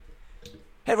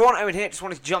Hey everyone, Owen here. Just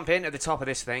wanted to jump in at the top of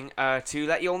this thing to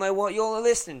let you all know what you're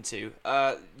listening to,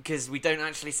 because we don't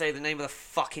actually say the name of the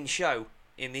fucking show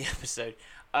in the episode,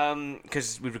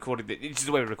 because we recorded it. It's just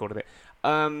the way we recorded it.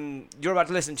 You're about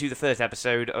to listen to the first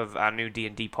episode of our new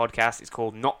D&D podcast. It's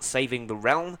called Not Saving the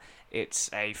Realm. It's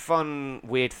a fun,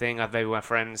 weird thing I've made with my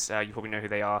friends. You probably know who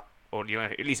they are, or you know,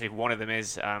 at least know who one of them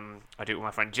is. I do it with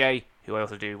my friend Jay, who I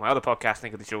also do my other podcast,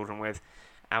 Think of the Children, with,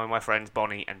 and with my friends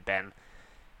Bonnie and Ben.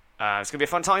 It's going to be a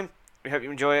fun time. We hope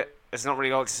you enjoy it. There's not really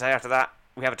a lot to say after that.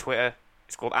 We have a Twitter.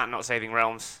 It's called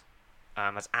 @NotSavingRealms.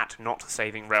 That's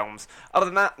 @NotSavingRealms. Other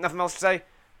than that, nothing else to say.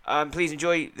 Please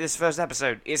enjoy this first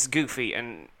episode. It's goofy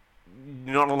and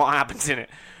not a lot happens in it.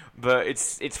 But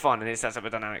it's fun and it sets up the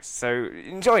dynamics. So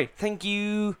enjoy. Thank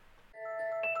you.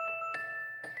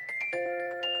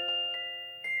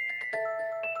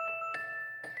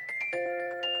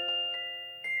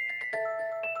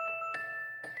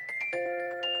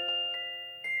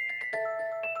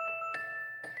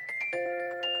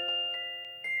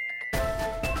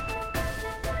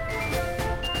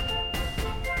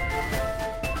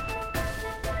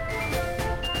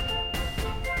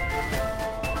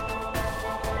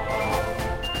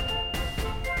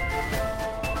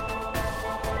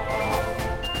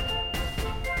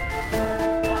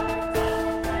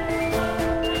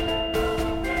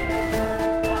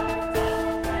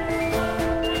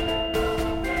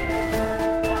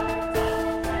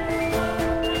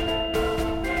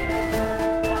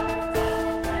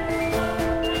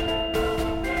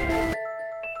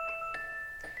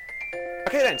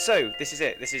 Okay then, so this is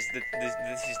it. This is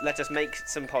Let Us Make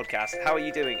Some Podcast. How are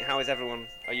you doing? How is everyone?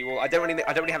 Are you all? I don't really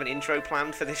have an intro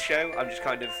planned for this show. I'm just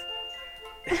kind of.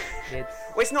 Well,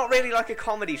 it's not really like a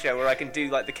comedy show where I can do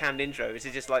like the canned intro. It's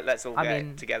just like let's all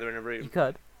get together in a room. You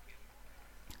could.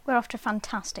 We're off to a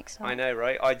fantastic start. I know,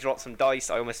 right? I dropped some dice.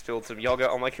 I almost spilled some yogurt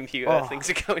on my computer. Oh. Things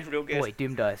are going real good. Wait,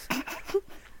 Doom dice.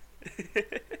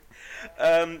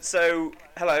 So,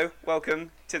 hello,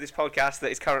 welcome to this podcast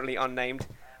that is currently unnamed.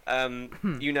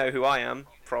 You know who I am,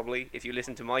 probably, if you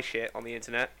listen to my shit on the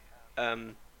internet.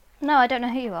 No, I don't know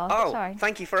who you are. Oh, Sorry.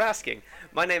 thank you for asking.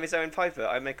 My name is Owen Piper.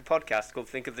 I make a podcast called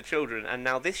Think of the Children, and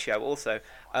now this show also.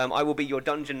 I will be your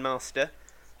dungeon master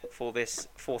for this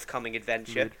forthcoming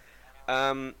adventure.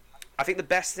 I think the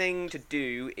best thing to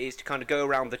do is to kind of go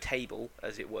around the table,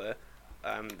 as it were.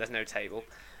 There's no table,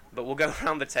 but we'll go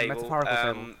around the table. Metaphorical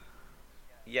table.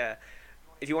 Yeah.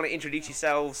 If you want to introduce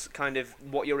yourselves, kind of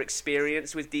what your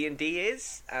experience with D&D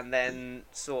is, and then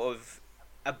sort of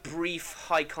a brief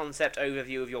high-concept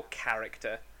overview of your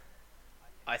character,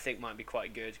 I think might be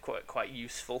quite good, quite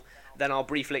useful. Then I'll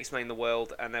briefly explain the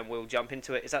world, and then we'll jump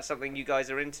into it. Is that something you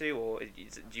guys are into, or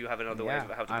do you have another way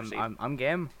of how to proceed? I'm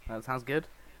game. That sounds good.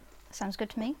 Sounds good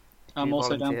to me. I'm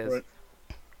also down for it.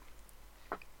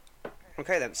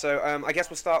 Okay then, so I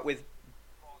guess we'll start with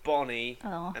Bonnie,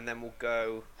 Oh. and then we'll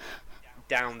go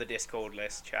down the Discord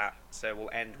list chat. So we'll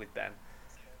end with Ben.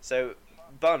 So,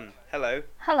 Bun, hello.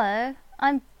 Hello,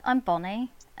 I'm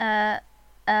Bonnie.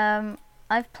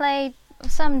 I've played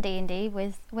some D&D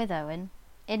with Owen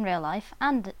in real life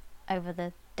and over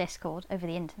the Discord, over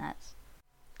the internet.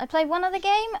 I played one other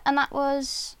game, and that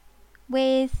was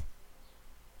with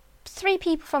 3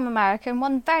 people from America and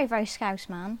one very, very scouse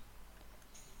man.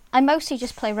 I mostly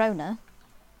just play Rona.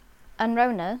 And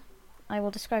Rona, I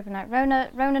will describe her now.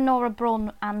 Rona Nora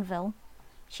Braun Anvil.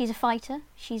 She's a fighter.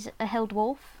 She's a hill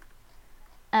dwarf.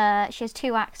 She has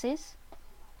 2 axes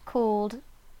called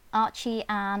Archie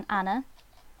and Anna.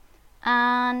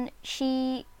 And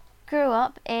she grew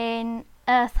up in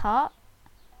Earthheart,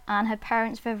 and her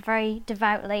parents were very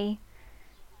devoutly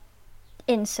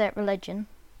insert religion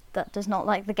that does not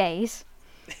like the gays.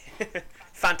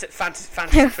 Fantasy Christian.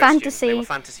 They were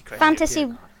fantasy Christian.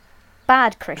 Fantasy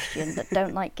bad Christian that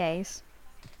don't like gays.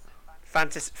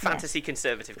 Fantasy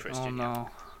conservative Christian. Oh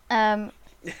no.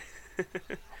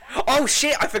 Oh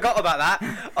shit! I forgot about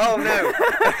that. Oh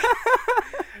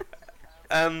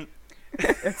no.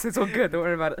 It's all good. Don't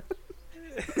worry about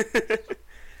it.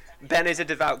 Ben is a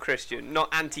devout Christian,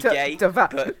 not anti-gay.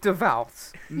 Devout.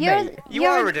 You're mate. You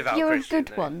are a devout you're Christian, a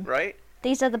good though, one. right?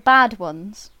 These are the bad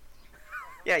ones.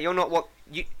 Yeah, you're not what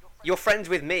you're friends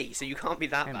with me, so you can't be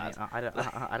that Hey, bad. mate,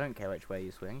 I don't care which way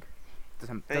you swing.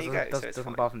 Doesn't There you go, so it's doesn't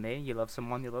fine. bother me. You love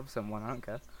someone. You love someone. I don't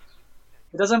care.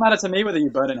 It doesn't matter to me whether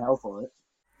you burn in hell for it.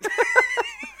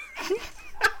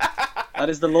 That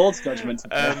is the Lord's judgment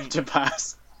to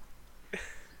pass.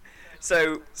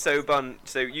 So Bun,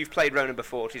 so you've played Rona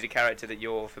before. She's a character that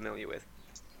you're familiar with.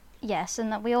 Yes,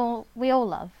 and that we all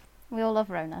love. We all love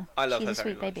Rona. I love She's her a very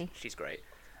sweet much. baby. She's great.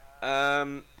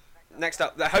 Next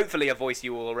up, hopefully a voice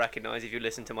you all will recognise if you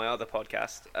listen to my other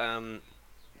podcast.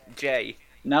 Jay,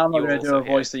 Now I'm not You're going to do also a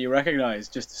voice that you recognise,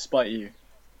 just to spite you.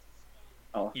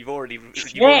 you've already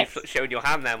Yes! shown your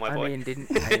hand there, my I boy. mean, didn't.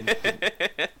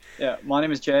 Yeah, my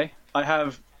name is Jay. I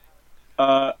have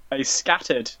a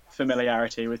scattered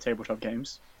familiarity with tabletop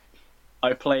games.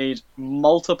 I played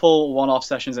multiple one-off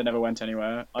sessions that never went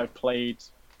anywhere. I've played,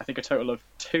 I think, a total of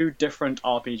 3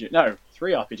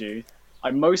 RPGs. I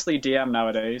mostly DM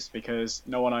nowadays because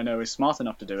no one I know is smart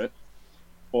enough to do it,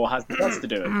 or has the guts to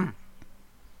do it.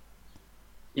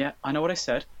 Yeah, I know what I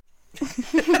said.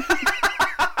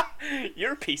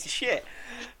 You're a piece of shit.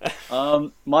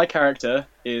 My character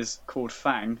is called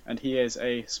Fang, and he is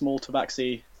a small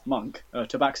Tabaxi monk.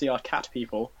 Tabaxi are cat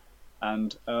people,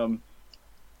 and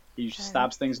he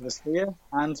stabs things with a spear,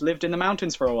 and lived in the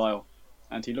mountains for a while.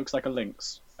 And he looks like a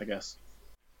lynx, I guess.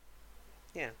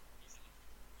 Yeah.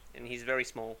 And he's very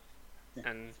small. Yeah.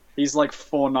 And He's like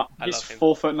 4'9". I He's love him.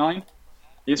 4'9".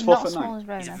 He's Not 4'9". as small as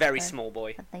Rona, he's a very though, small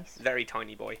boy. At least, Very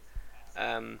tiny boy.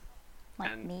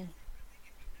 like and- me.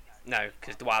 No,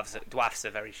 because dwarfs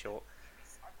are very short.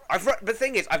 The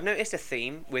thing is, I've noticed a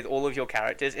theme with all of your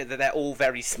characters is that they're all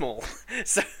very small.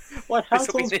 So, What? How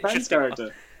this'll be tall's an Ben's interesting one.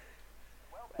 character?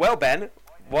 Well, Ben,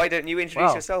 why don't you introduce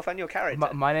Well, yourself and your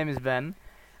character? My name is Ben.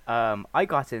 I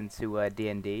got into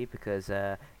D&D because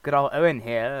good old Owen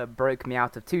here broke me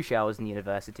out of 2 shells in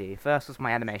university. First was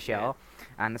my anime shell,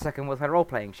 and the second was my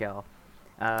role-playing shell.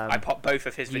 I popped both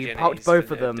of his virginities. You popped both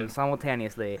for of them nerdom.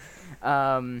 simultaneously.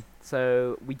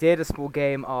 So we did a small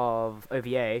game of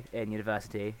OVA in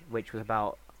university, which was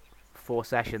about 4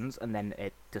 sessions, and then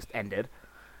it just ended.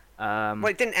 Well,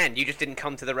 it didn't end. You just didn't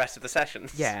come to the rest of the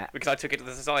sessions. Yeah. Because I took it to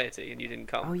the society and you didn't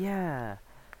come. Oh yeah.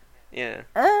 Yeah.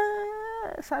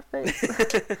 Sad face.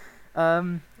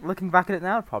 Looking back at it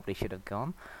now, I probably should have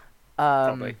gone.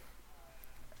 Probably.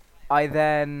 I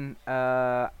then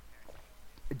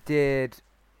did,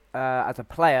 as a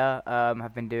player,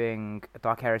 have been doing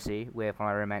Dark Heresy with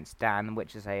my roommates Dan,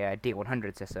 which is a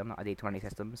D100 system, not a D20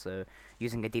 system, so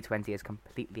using a D20 is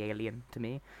completely alien to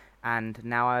me. And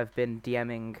now I've been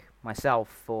DMing myself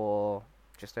for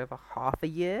just over half a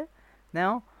year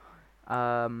now.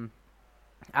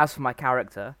 As for my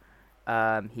character,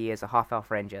 he is a half-elf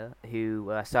ranger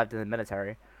who served in the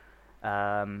military.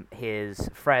 His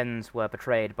friends were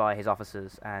betrayed by his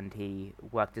officers, and he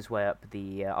worked his way up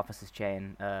the officers'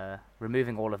 chain,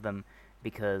 removing all of them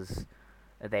because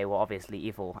they were obviously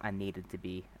evil and needed to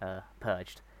be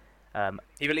purged.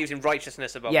 He believes in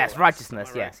righteousness above Yes, all else, righteousness,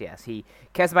 am I right? yes. He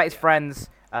cares about his friends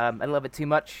a little bit too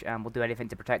much and will do anything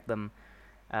to protect them.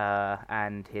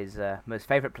 And his most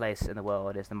favourite place in the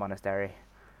world is the monastery.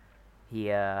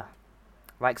 He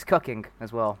likes cooking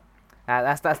as well.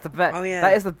 That's the best. Oh, yeah.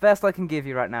 That is the best I can give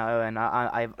you right now, Owen.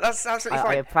 That's absolutely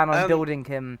fine. I plan on Um, building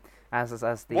him as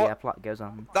the what- plot goes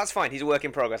on. That's fine. He's a work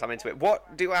in progress. I'm into it.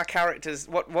 What do our characters?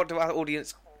 What do our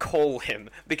audience call him?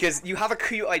 Because you have a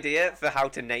cute idea for how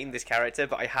to name this character,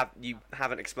 but you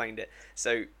haven't explained it.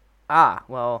 So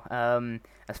Well,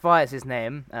 as far as his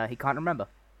name, he can't remember.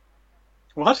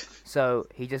 What? So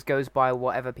he just goes by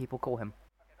whatever people call him.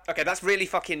 okay, that's really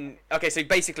fucking okay. So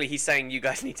basically, he's saying you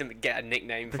guys need to get a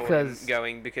nickname for Because him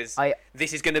going because I-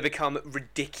 this is going to become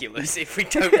ridiculous if we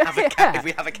don't have a Yeah. if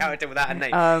we have a character without a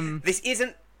name. This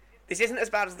isn't as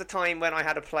bad as the time when I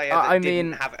had a player that I didn't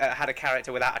mean- have had a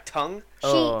character without a tongue.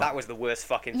 Oh. That was the worst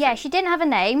fucking Yeah, thing. she didn't have a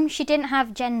name, she didn't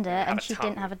have gender, have and a she tongue,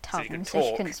 didn't have a so she tongue, could so she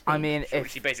talk. couldn't speak. I mean, She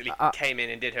if basically uh, came in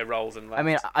and did her roles and left. I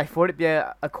mean, I thought it'd be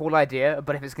a cool idea,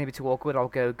 but if it's gonna be too awkward, I'll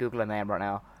go Google a name right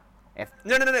now.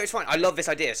 No, it's fine. I love this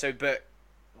idea. So, but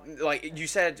like you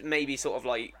said, maybe sort of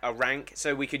like a rank,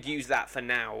 so we could use that for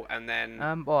now, and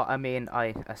then Well, I mean,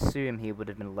 I assume he would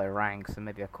have been low rank, so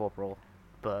maybe a corporal,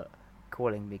 but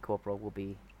calling me corporal will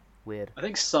be weird. I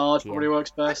think Sarge Yeah. probably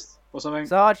works best, or something.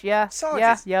 Sarge, yeah, Sarge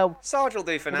yeah, is- yeah. Sarge will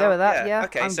do for We'll now. go with that, yeah,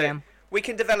 Okay, I'm so game. we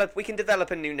can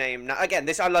develop a new name now. Again,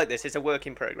 I like this. It's a work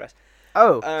in progress.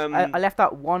 Oh, Um, I left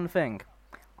out one thing.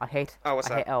 I hate what's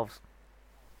that? hate elves.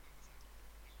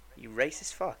 You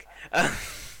racist fuck.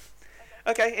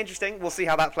 Okay, interesting. We'll see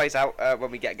how that plays out when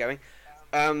we get going.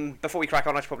 Before we crack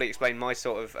on, I should probably explain my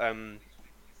sort of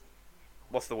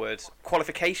what's the word?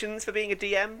 Qualifications for being a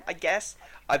DM, I guess.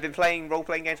 I've been playing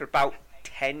role-playing games for about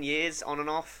 10 years on and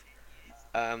off,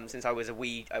 since I was a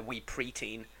wee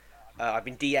preteen. I've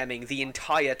been DMing the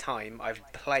entire time. I've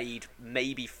played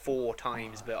maybe 4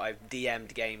 times, but I've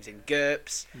DM'd games in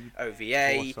GURPS,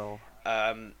 OVA, Also,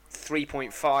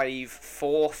 3.5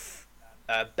 fourth,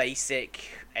 basic,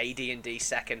 AD&D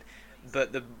second,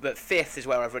 but fifth is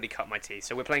where I've really cut my teeth.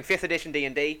 So we're playing 5th edition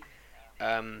D&D,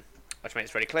 which makes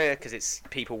it very clear because it's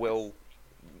people will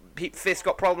Fifth's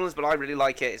got problems, but I really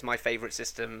like it. It's my favourite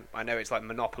system. I know it's like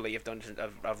Monopoly of dungeon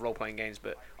of role playing games,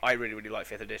 but I really really like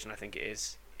 5th edition. I think it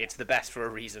is. It's the best for a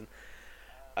reason.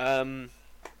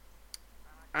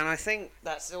 And I think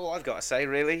that's all I've got to say,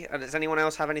 really. And does anyone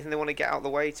else have anything they want to get out of the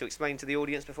way to explain to the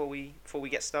audience before we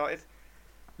get started?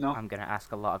 No. I'm gonna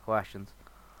ask a lot of questions.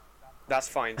 That's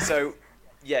fine. So,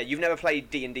 yeah, you've never played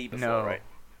D&D before, No. right?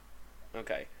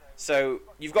 Okay. So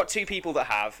you've got 2 people that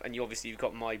have, and you've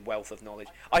got my wealth of knowledge.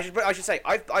 I should say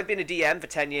I've been a DM for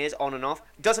 10 years on and off.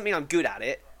 Doesn't mean I'm good at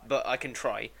it, but I can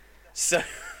try. So.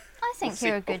 I think We'll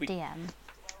you're a see what good we- DM.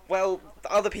 Well,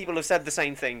 other people have said the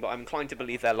same thing, but I'm inclined to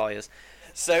believe they're liars.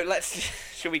 So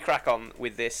should we crack on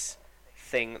with this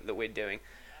thing that we're doing?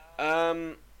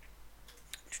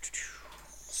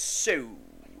 So,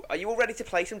 are you all ready to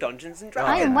play some Dungeons and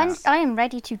I Dragons? am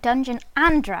ready to dungeon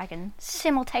and dragon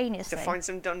simultaneously. To find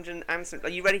some dungeon and some. Are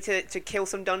you ready to kill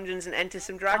some dungeons and enter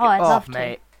some dragons? Oh, I'd Oh, love to.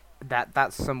 mate,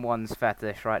 that's someone's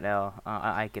fetish right now.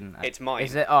 I can. It's mine.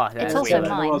 Is it? Oh, It's that's also weird.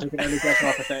 mine. World who can only get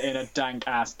up if they're in a dank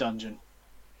ass dungeon.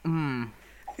 Hmm.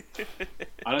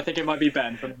 I don't think it might be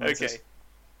Ben from the Okay.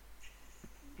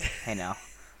 Hey now,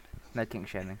 no king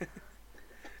shaming.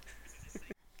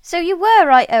 So you were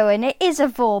right, Owen. It is a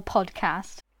Vor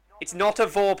podcast. It's not a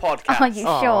Vor podcast. Are you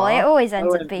Aw. sure? It always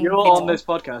ends Owen, up being you're Vor. on this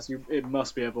podcast. It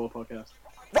must be a Vor podcast.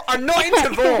 What? I'm not into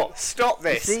Vor. Stop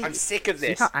this. See- I'm sick of See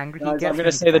this. how angry he Guys, gets I'm when gonna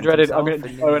he say the defends dreaded. himself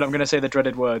Owen, and- I'm gonna say the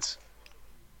dreaded words.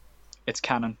 It's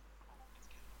canon.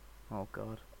 Oh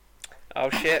god. Oh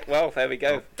shit, well, there we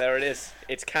go. There it is.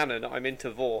 It's canon. I'm into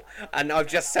Vor. And I've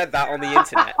just said that on the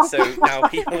internet, so now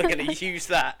people are going to use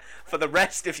that for the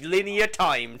rest of linear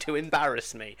time to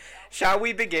embarrass me. Shall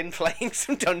we begin playing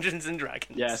some Dungeons and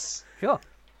Dragons? Yes. Sure.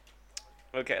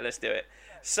 Okay, let's do it.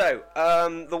 So,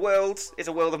 the world is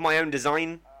a world of my own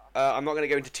design. I'm not going to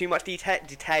go into too much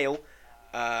detail.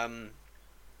 I'll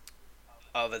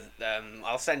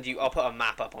put a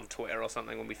map up on Twitter or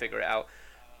something when we figure it out.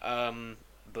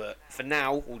 But for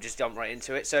now, we'll just jump right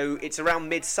into it. So it's around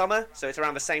midsummer, so it's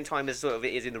around the same time as sort of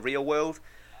it is in the real world.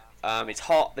 It's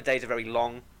hot, the days are very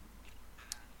long,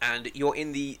 and you're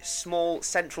in the small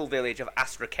central village of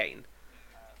Astrakhan.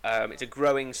 It's a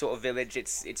growing sort of village.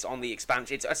 It's on the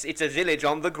expansion. It's a village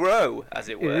on the grow, as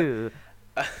it were. Ooh.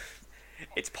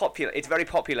 It's popular. It's very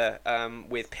popular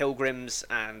with pilgrims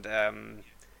and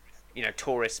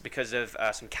tourists because of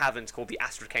some caverns called the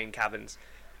Astrakhan Caverns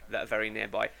that are very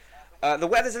nearby. The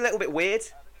weather's a little bit weird.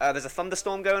 There's a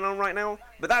thunderstorm going on right now,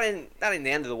 but that ain't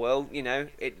the end of the world. You know,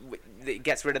 it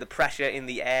gets rid of the pressure in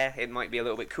the air. It might be a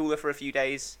little bit cooler for a few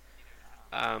days.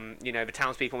 The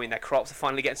townspeople, their crops are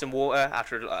finally getting some water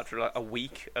after like a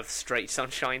week of straight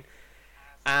sunshine.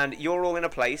 And you're all in a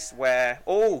place where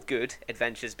all good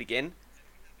adventures begin.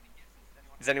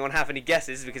 Does anyone have any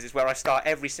guesses? Because it's where I start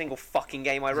every single fucking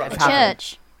game I run. It's happening.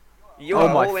 Church. You Oh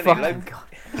are my all in a fucking local.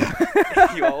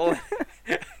 god.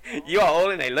 You are all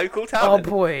in a local Oh tavern.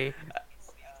 boy.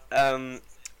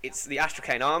 It's the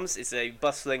Astrakhan Arms. It's a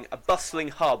bustling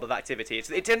hub of activity.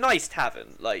 It's a nice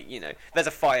tavern. There's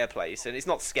a fireplace and it's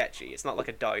not sketchy. It's not like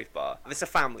a dive bar. It's a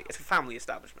family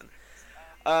establishment.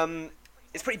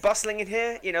 It's pretty bustling in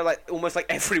here. Almost like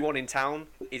everyone in town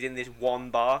is in this one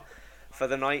bar for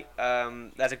the night.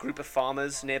 There's a group of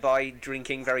farmers nearby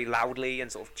drinking very loudly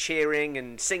and sort of cheering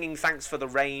and singing thanks for the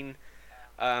rain.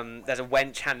 There's a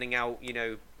wench handing out,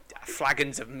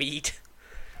 flagons of mead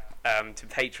to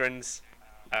patrons.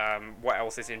 What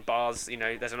else is in bars?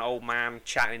 There's an old man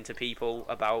chatting to people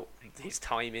about his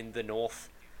time in the north.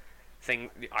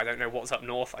 I don't know what's up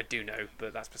north. I do know,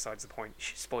 but that's besides the point.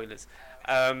 Spoilers.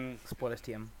 Spoilers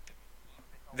to him.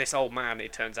 This old man,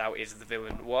 it turns out, is the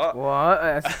villain. What?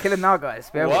 What? Kill him now, guys.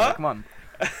 Bear with me, What? come on.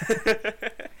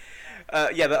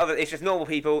 But it's just normal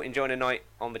people enjoying a night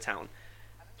on the town.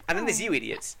 And then there's you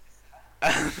idiots.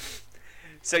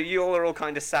 So you all are all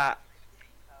kind of sat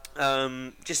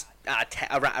just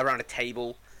around a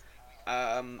table.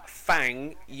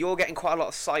 Fang, you're getting quite a lot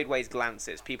of sideways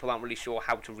glances. People aren't really sure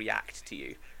how to react to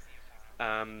you.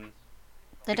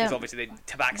 They Because don't. obviously the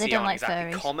tabaxi they don't aren't like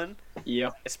exactly furries. common,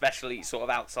 Yep. especially sort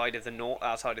of outside of the north,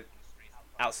 outside of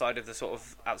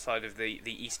the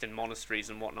eastern monasteries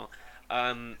and whatnot.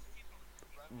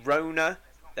 Rona,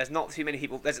 there's not too many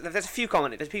people. There's a few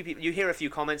comments. There's people. You hear a few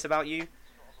comments about you,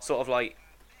 sort of like,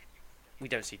 we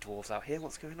don't see dwarves out here.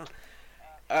 What's going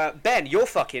on? Ben, you're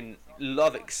fucking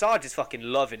loving. Sarge is fucking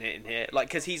loving it in here,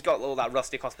 because he's got all that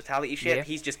rustic hospitality shit. Yeah.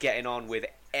 He's just getting on with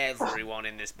everyone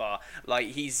in this bar.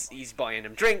 He's buying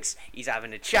them drinks. He's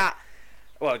having a chat.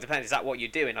 Well, it depends. Is that what you're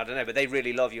doing? I don't know, but they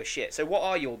really love your shit. So what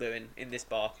are you all doing in this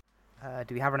bar?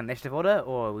 Do we have an initiative order,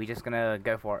 or are we just gonna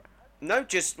go for it? No,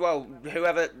 just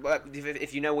whoever.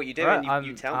 If you know what you're doing,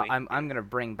 you tell me. I'm gonna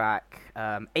bring back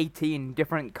 18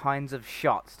 different kinds of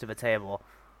shots to the table.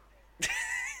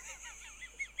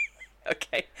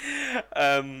 Okay.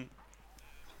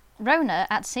 Rona,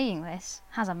 at seeing this,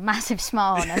 has a massive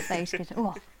smile on her face because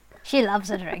she loves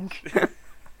a drink.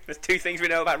 There's two things we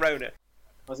know about Rona.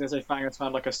 I was going to say Fang has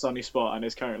found like a sunny spot and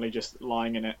is currently just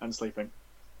lying in it and sleeping.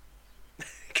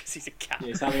 Because he's a cat. Yeah,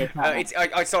 he's having a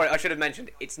cat. Sorry, I should have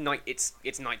mentioned. It's night. It's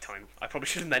nighttime. I probably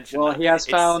should have mentioned. Well, that. he has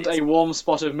found a warm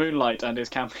spot of moonlight and is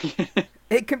camping.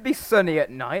 It can be sunny at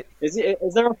night. Is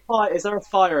there a fire? Is there a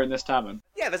fire in this tavern?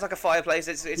 Yeah, there's like a fireplace.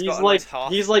 It's He's got a like nice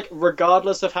hearth. he's like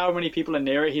regardless of how many people are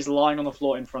near it, he's lying on the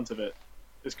floor in front of it.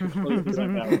 It's completely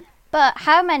zoned out. But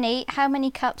how many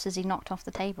cups has he knocked off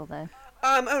the table though?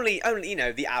 Only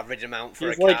the average amount for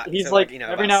He's a like cat. he's So, like about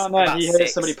every now and then about he hears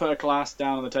 6. somebody put a glass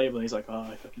down on the table and he's like, oh,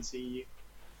 I fucking see you.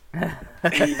 I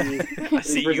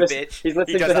see you, bitch. He's He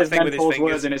listening does to that his thing with his mentor's fingers.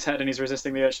 words in his head and he's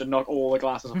resisting the urge to knock all the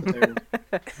glasses off the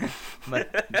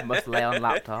table. Must lay on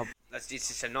laptop. It's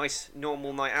just a nice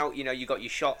normal night out. You got your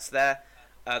shots there.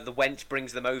 The wench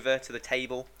brings them over to the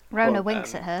table. Rona Well,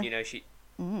 winks at her.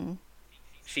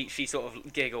 She sort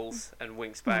of giggles and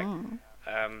winks back.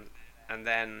 And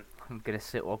then I'm gonna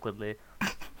sit awkwardly.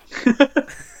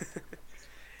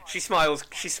 she smiles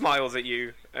at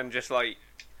you and just like,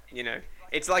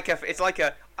 it's like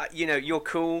a you're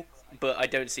cool, but I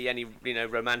don't see any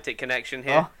romantic connection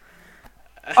here.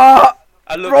 Oh,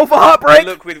 roll for heartbreak. A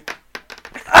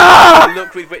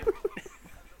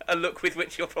look with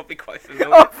which you're probably quite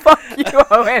familiar. Oh, fuck you,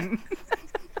 Owen.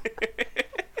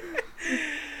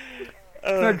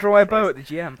 Gonna draw a bow at the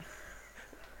GM.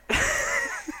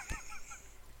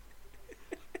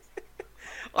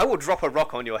 I will drop a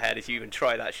rock on your head if you even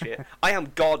try that shit. I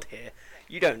am God here.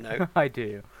 You don't know. I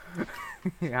do.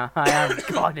 Yeah, I am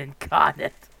God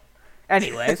incarnate.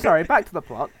 Anyway, sorry, back to the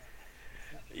plot.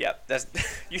 Yep,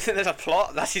 you think there's a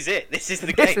plot? That is it. This is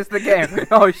the game. This is the game.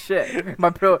 Oh shit.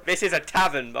 This is a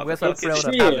tavern, We're so motherfucker. thrilled It's a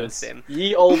about tavern Cheers. sim.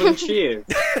 Ye olden cheers.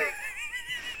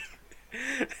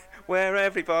 Where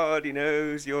everybody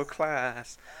knows your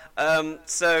class.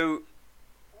 So,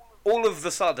 all of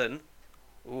the sudden,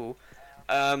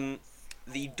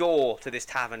 the door to this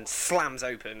tavern slams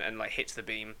open and like hits the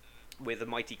beam with a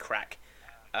mighty crack.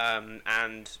 And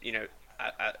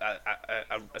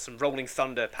some rolling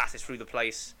thunder passes through the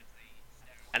place,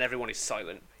 and everyone is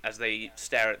silent as they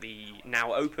stare at the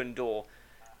now open door.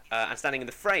 And standing in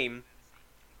the frame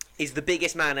is the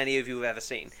biggest man any of you have ever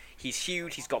seen. He's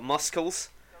huge. He's got muscles.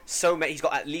 He's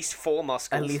got at least 4 muscles.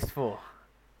 At least 4.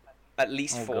 At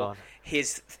least Oh, 4. God.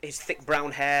 His thick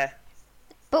brown hair.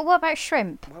 But what about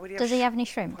shrimp? Why would he have Does he have any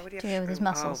shrimp Why would to he go have with his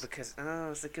shrimp? muscles?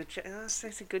 It's a good joke.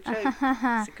 It's a good joke.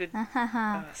 It's a good.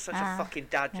 Such a fucking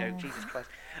dad joke. Jesus Christ.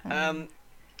 Well,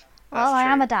 That's I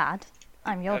am true. a dad.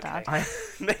 I'm your Okay. dad.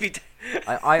 Maybe.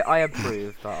 I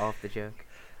approve of the joke.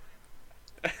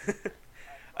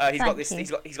 He's got Thank this.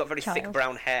 you, He's got very thick child.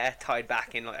 brown hair tied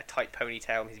back in like a tight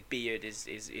ponytail, and his beard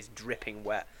is dripping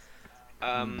wet.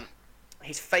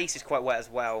 His face is quite wet as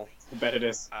well, I bet it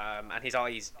is. and his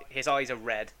eyes are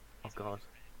red. Oh god.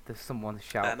 There's someone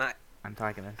shout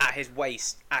antagonist. At his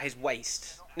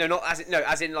waist. No, not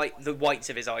as in like the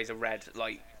whites of his eyes are red,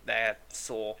 like they're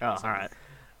sore. Oh, alright.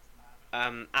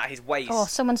 At his waist. Oh,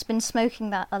 someone's been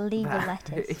smoking that illegal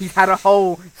lettuce. He's had a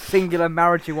whole singular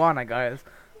marijuana, guys.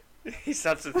 He's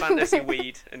had some fantasy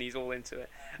weed, and he's all into it.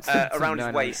 Around his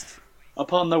no. waist.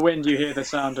 Upon the wind, you hear the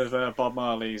sound of Bob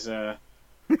Marley's Three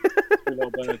Little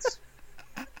Birds.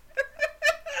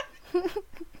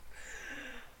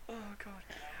 Oh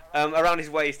god. Around his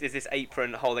waist is this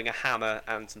apron holding a hammer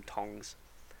and some tongs.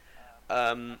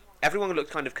 Everyone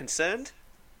looked kind of concerned.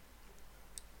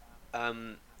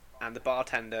 And the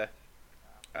bartender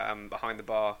behind the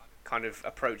bar kind of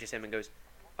approaches him and goes,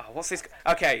 "Oh, what's this?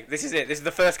 Okay, this is it. This is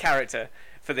the first character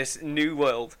for this new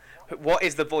world. What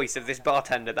is the voice of this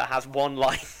bartender that has one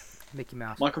line?" Mickey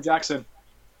Mouse. Michael Jackson.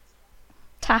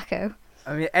 Taco.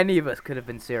 I mean, any of us could have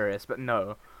been serious, but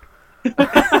no.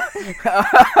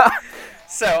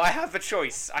 So I have a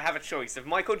choice of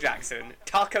Michael Jackson,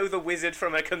 Taco the Wizard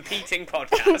from a competing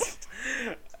podcast,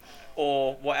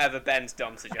 or whatever Ben's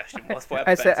dumb suggestion was.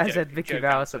 I said Mickey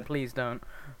Mouse, and please don't.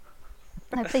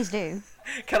 No, please do.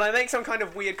 Can I make some kind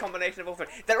of weird combination of all three?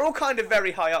 They're all kind of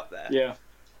very high up there. Yeah.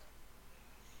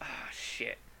 Ah,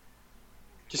 shit.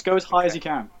 Just go as high as you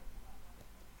can.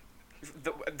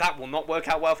 That will not work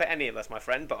out well for any of us, my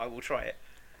friend, but I will try it.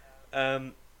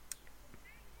 Hey,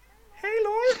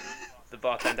 Lord? The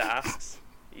bartender asks.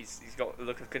 He's got a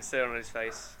look of concern on his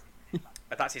face.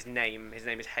 That's his name. His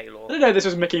name is I Haylor. didn't know this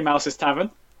was Mickey Mouse's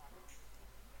tavern.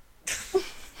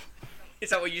 Is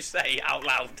that what you say out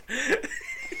loud?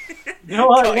 You know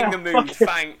what? Cutting Yeah, the mood.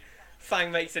 fuck it.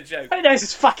 Fang makes a joke. I know this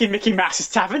is fucking Mickey Mouse's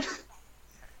tavern.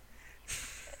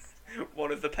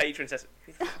 One of the patrons says,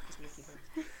 "Who the fuck is Mickey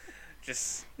Mouse?"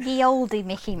 Just Ye oldie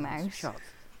Mickey Mouse. Shot.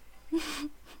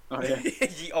 Oh yeah.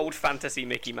 ye old fantasy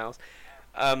Mickey Mouse.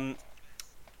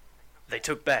 They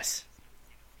took Bess,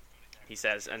 he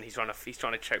says, and he's trying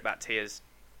to choke back tears.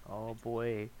 Oh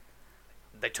boy.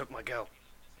 They took my girl.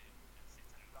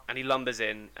 And he lumbers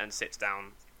in and sits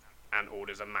down and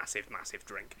orders a massive, massive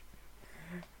drink.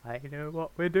 I know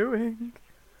what we're doing.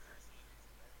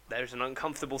 There's an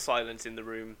uncomfortable silence in the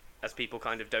room as people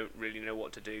kind of don't really know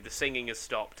what to do. The singing has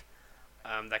stopped.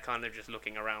 They're kind of just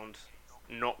looking around,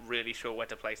 not really sure where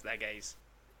to place their gaze.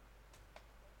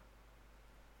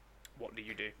 What do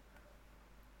you do?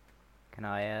 Can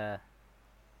I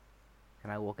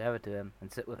walk over to him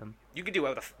and sit with him? You can do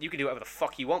whatever the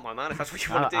fuck you want, my man. If that's what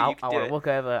you want to do, you I can do want it. to walk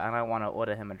over and I want to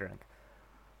order him a drink.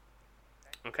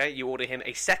 Okay, you order him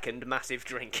a second massive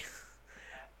drink.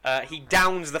 He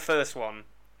downs the first one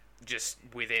just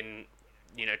within,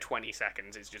 20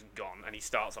 seconds. It's just gone, and he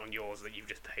starts on yours that you've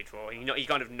just paid for. He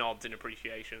kind of nods in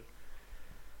appreciation,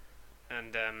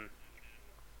 and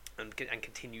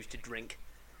continues to drink.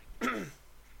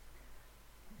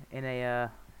 In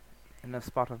a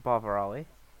spot of bother, are we?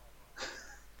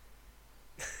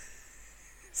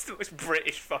 It's the most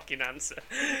British fucking answer.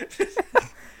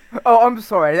 Oh, I'm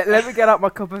sorry. Let me get out my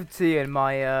cup of tea and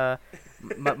my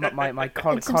my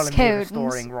And some colony scones.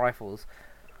 restoring rifles.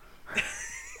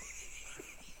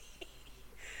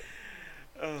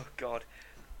 Oh God.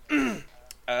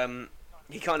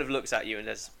 He kind of looks at you and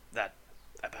says, "That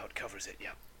about covers it."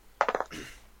 Yeah.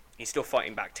 He's still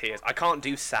fighting back tears. I can't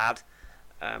do sad,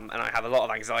 and I have a lot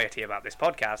of anxiety about this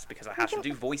podcast because I have to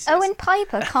do voices. Owen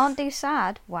Piper can't do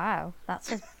sad. Wow,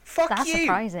 that's Fuck you.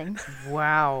 surprising.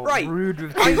 Wow, Right. rude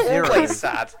with I'm 2 zeros. always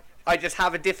sad. I just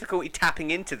have a difficulty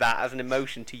tapping into that as an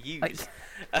emotion to use.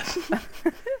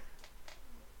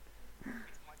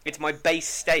 It's my base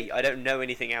state. I don't know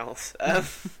anything else.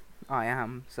 I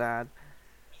am sad.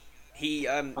 He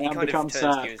I have kind become of turns to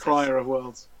you sad, and crier of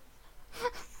worlds.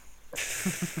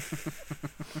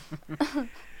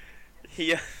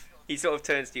 he sort of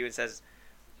turns to you and says,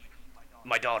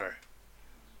 "My daughter.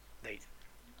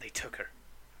 They took her.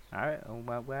 All right.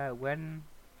 Well, when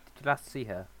did you last see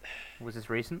her? Was this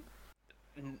recent?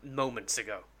 Moments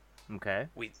ago. Okay.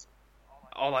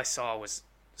 All I saw was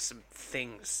some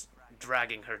things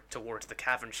dragging her towards the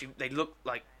cavern. They looked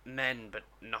like men, but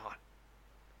not.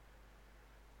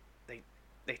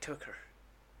 They took her.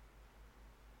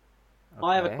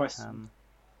 I have a Okay, question.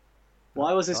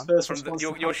 Why was his Go on. first From the- response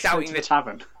you're to shouting the that-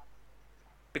 tavern?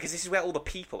 Because this is where all the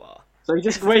people are. So he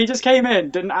just came in,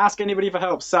 didn't ask anybody for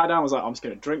help, sat down, was like, I'm just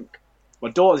gonna drink. My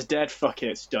daughter's dead, fuck it,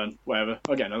 it's done. Whatever.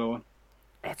 I'll get another one.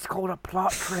 It's called a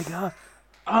plot trigger.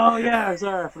 Oh yeah,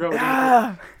 sorry, I forgot.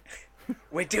 Ah,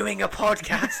 We're doing a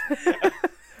podcast.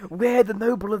 we're the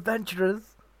noble adventurers.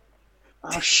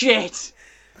 Oh shit!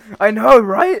 I know,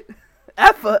 right?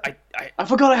 Effort. I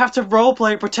forgot I have to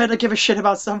roleplay and pretend I give a shit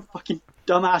about some fucking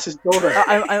dumbass's daughter.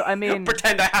 I mean,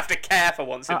 Pretend I have to care for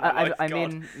once in my life. I God.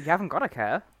 mean, you haven't got to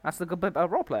care. That's the good bit about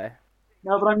roleplay.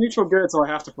 No, but I'm neutral good, so I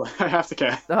have to play. I have to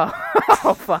care.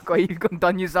 Oh fuck! Well, you've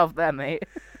done yourself there, mate.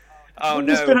 Oh I've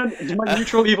just no. been my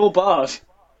neutral evil bard.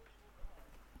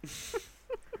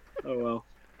 Oh well.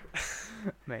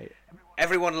 Mate.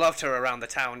 Everyone loved her around the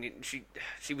town.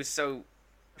 She was so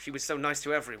nice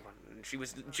to everyone. She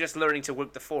was just learning to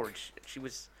work the forge. She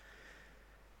was.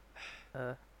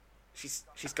 She's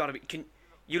got to be.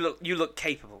 You look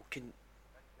capable?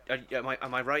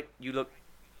 Am I right? You look.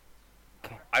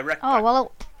 Okay. I reckon. Oh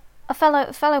well, a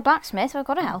fellow blacksmith. I've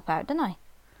got to help out, didn't I?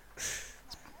 It's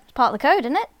part of the code,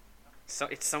 isn't it? So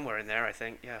it's somewhere in there, I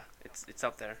think. Yeah, it's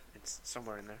up there. It's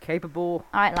somewhere in there. Capable,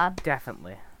 All right, lad.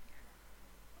 definitely.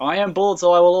 I am bored,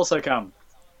 so I will also come.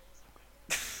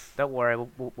 Don't worry,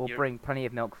 we'll You're- bring plenty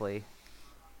of milk for you.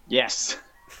 Yes.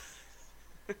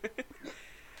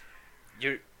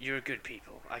 You're good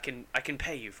people. I can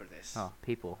pay you for this. Oh,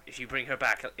 people, If you bring her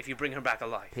back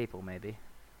alive. people, maybe.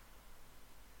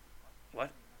 What?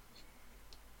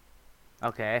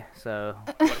 Okay, so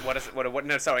What is what?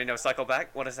 No, sorry, no. Cycle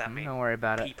back. What does that mean? don't worry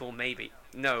about it. People maybe.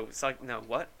 No, no.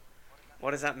 What?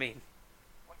 What does that mean?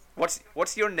 What's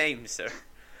your name, sir?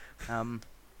 I'm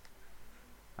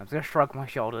just gonna shrug my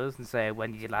shoulders and say,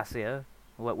 when did you last see her?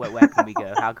 Where can we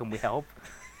go? How can we help?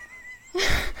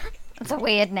 That's a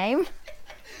weird name.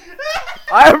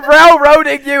 I'm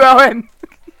railroading you, Owen!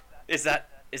 Is that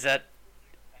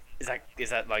Is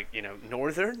that like,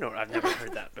 northern? Or I've never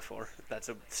heard that before. That's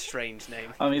a strange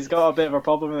name. He's got a bit of a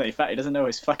problem with it. In fact, he doesn't know what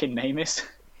his fucking name is.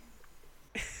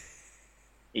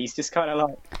 He's just kind of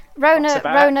like...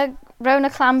 Rona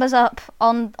clambers up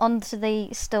onto the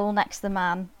stool next to the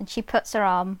man, and she puts her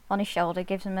arm on his shoulder,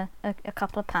 gives him a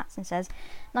couple of pats, and says,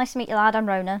 "Nice to meet you, lad. I'm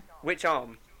Rona." Which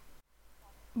arm?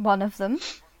 One of them.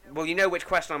 Well, you know which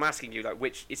question I'm asking you. Like,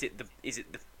 which is it? The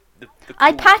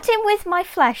I cool pat one? him with my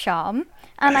flesh arm,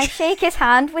 and I shake his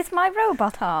hand with my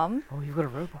robot arm. Oh, you've got a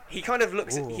robot. He kind of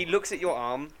looks. Ooh. He looks at your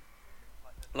arm,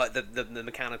 like the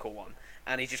mechanical one,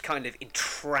 and he's just kind of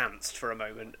entranced for a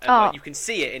moment. And like, you can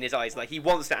see it in his eyes. Like, he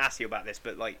wants to ask you about this,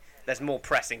 but like, there's more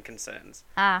pressing concerns.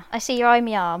 Ah, I see your eye,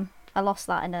 me arm. I lost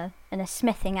that in a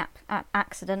smithing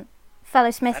accident. Fellow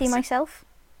smithy myself.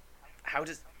 How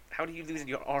do you lose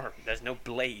your arm? There's no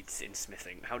blades in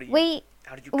smithing. How did you?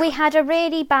 We had a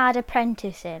really bad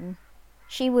apprentice in.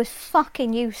 She was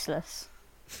fucking useless.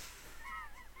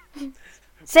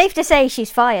 Safe to say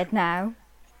she's fired now.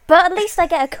 But at least I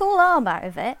get a cool arm out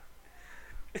of it.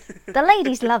 The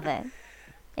ladies love it.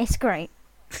 It's great.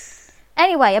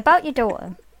 Anyway, about your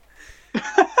daughter.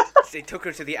 They took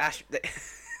her to the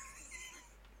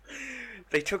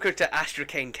They took her to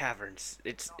Astrakhan Caverns.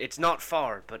 It's not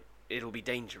far, but it'll be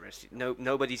dangerous.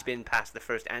 Nobody's been past the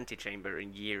first antechamber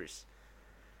in years.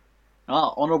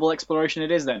 Honourable exploration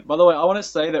it is then. By the way, I want to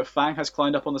say that Fang has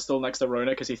climbed up on the stool next to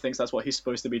Rona because he thinks that's what he's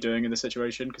supposed to be doing in the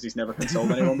situation because he's never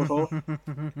consoled anyone before.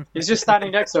 He's just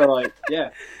standing next to her like,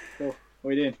 yeah, cool.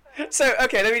 What are you doing? So,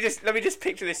 okay, let me just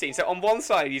picture this scene. So on one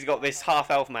side, he's got this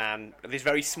half-elf man, this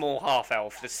very small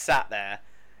half-elf, just sat there,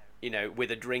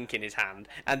 with a drink in his hand.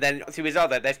 And then to his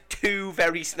other, there's a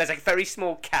very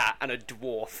small cat and a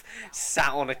dwarf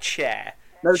sat on a chair,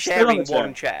 sharing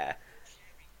one chair.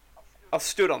 I've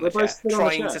stood on the chair,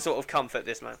 trying to sort of comfort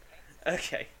this man.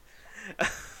 Okay.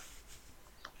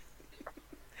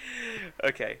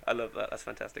 Okay, I love that. That's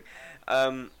fantastic.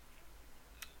 So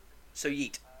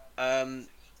Yeet.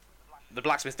 The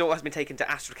blacksmith's daughter has been taken to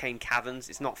Astrakhan Caverns.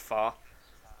 It's not far.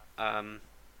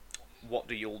 What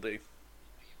do you all do?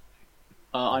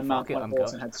 I mount my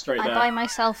horse and head straight there. I buy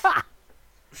myself...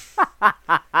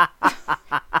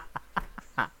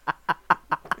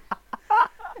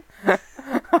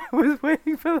 I was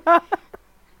waiting for that.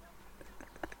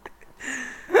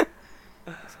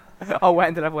 Oh,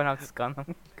 when did everyone else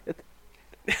gone? Good.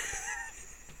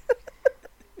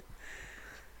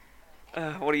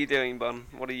 What are you doing, Bun?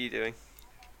 What are you doing?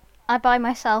 I buy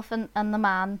myself and the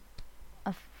man...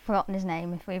 I've forgotten his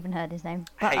name, if we even heard his name.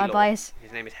 But I Haylor. buy... His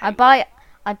name is Haylor.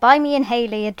 I buy me and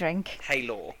Haley a drink.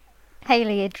 Haylor.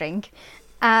 Haley a drink.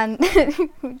 And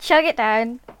chug it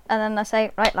down. And then I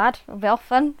say, right, lad, we'll be off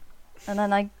then. And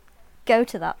then I go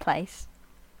to that place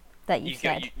that you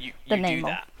said. You the do name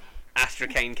that.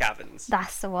 Astrakhan Caverns.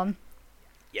 That's the one.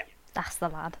 Yeah. That's the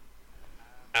lad.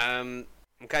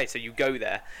 Okay, so you go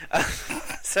there.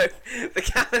 So the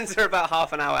caverns are about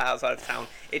half an hour outside of town.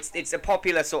 It's a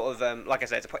popular sort of like I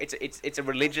said, it's a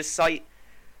religious site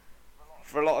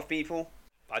for a lot of people.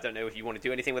 I don't know if you want to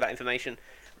do anything with that information,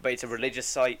 but it's a religious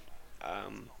site.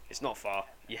 It's not far.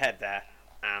 You head there,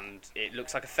 and it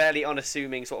looks like a fairly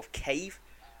unassuming sort of cave,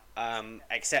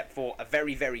 except for a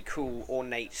very, very cool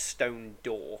ornate stone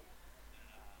door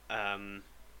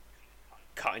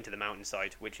cut into the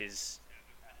mountainside, which is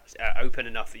open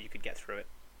enough that you could get through it.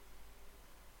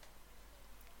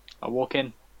 I walk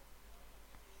in.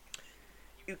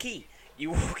 Uki,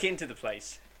 you walk into the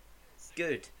place.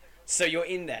 Good. So you're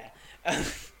in there.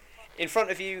 In front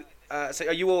of you. So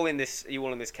are you all in this? Are you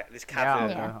all in this this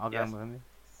cavern? Yeah, I'll go with him.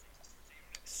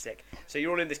 Sick. So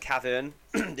you're all in this cavern,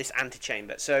 this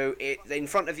antechamber. So in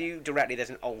front of you, directly, there's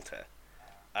an altar,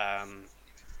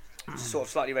 sort of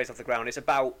slightly raised off the ground. It's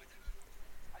about.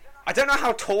 I don't know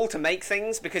how tall to make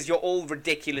things because you're all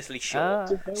ridiculously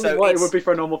short. So what it would be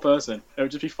for a normal person. It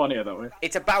would just be funnier that way.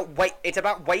 It's about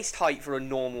waist height for a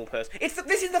normal person.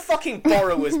 This is the fucking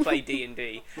borrowers play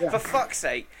D&D. For fuck's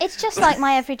sake. It's just like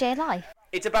my everyday life.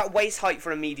 It's about waist height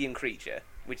for a medium creature,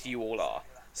 which you all are.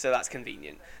 So that's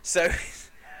convenient. So,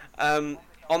 on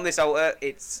this altar,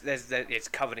 it's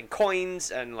covered in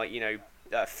coins and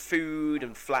food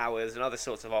and flowers and other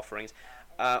sorts of offerings.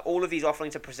 All of these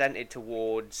offerings are presented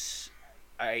towards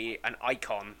an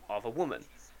icon of a woman.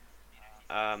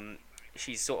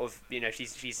 She's sort of,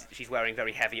 she's wearing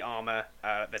very heavy armor.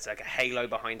 There's like a halo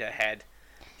behind her head.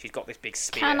 She's got this big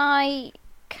spear. Can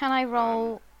I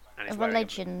roll and a is wearing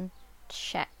religion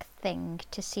check thing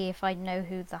to see if I know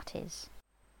who that is?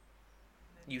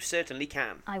 You certainly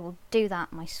can. I will do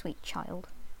that, my sweet child.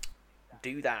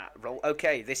 Do that. Roll.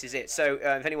 Okay, this is it. So,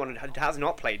 if anyone has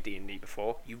not played D&D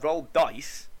before, you roll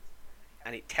dice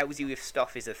and it tells you if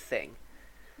stuff is a thing.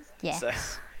 Yes. So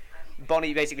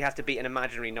Bonnie basically has to beat an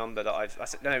imaginary number that I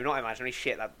said, no, not imaginary.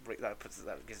 Shit, that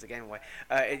gives the game away.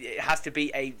 It has to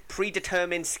be a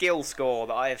predetermined skill score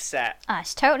that I have set.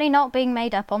 It's totally not being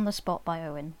made up on the spot by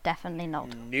Owen. Definitely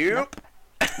not. Nope.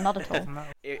 Not at all.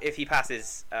 If he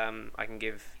passes, I can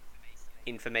give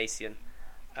information.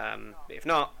 If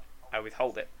not, I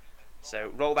withhold it.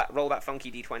 So roll that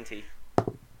funky d20.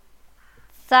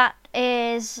 That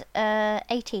is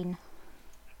 18.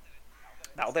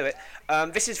 That'll do it.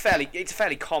 This is it's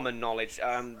fairly common knowledge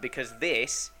because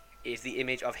this is the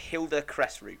image of Hilda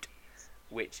Cressroot,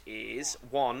 which is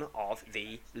one of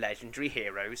the legendary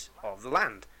heroes of the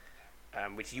land,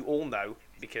 which you all know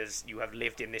because you have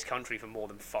lived in this country for more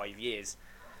than 5 years.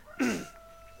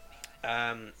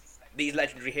 These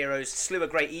legendary heroes slew a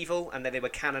great evil, and then they were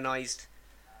canonized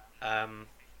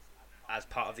as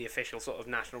part of the official sort of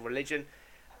national religion.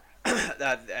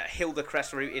 Hilda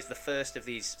Cressroot is the first of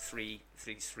these three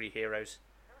heroes.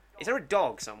 Is there a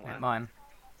dog somewhere? Mine.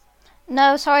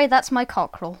 No, sorry, that's my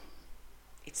cockerel.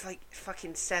 It's like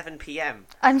fucking 7 p.m.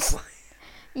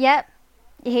 Yep.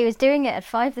 He was doing it at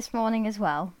 5 this morning as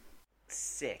well.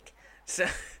 Sick. So,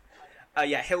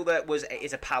 yeah, Hilda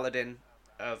is a paladin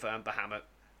of Bahamut,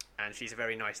 and she's a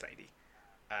very nice lady.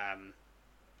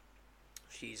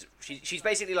 She's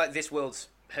basically like this world's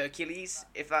Hercules,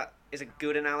 if that is a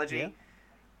good analogy. Yeah.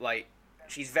 Like,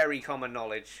 she's very common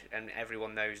knowledge, and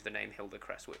everyone knows the name Hilda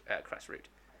Cressroot.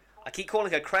 I keep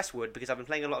calling her Cresswood because I've been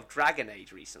playing a lot of Dragon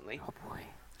Age recently. Oh boy.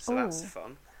 So that's Ooh.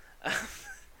 fun.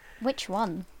 Which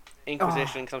one?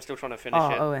 Inquisition, because I'm still trying to finish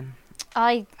it. Owen.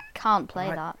 I can't play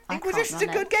Right. that. I can't Inquisition's a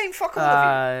run good it. game, fuck all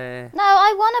of you. No,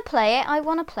 I want to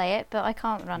play it, but I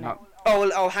can't run it.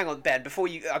 Oh, hang on, Ben. Before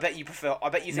you, I bet you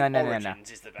think No.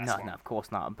 Origins is the best one. No, of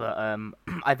course not. But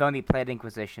I've only played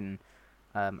Inquisition,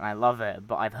 and I love it.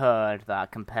 But I've heard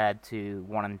that compared to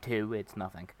 1 and 2, it's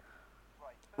nothing.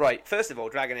 Right. First of all,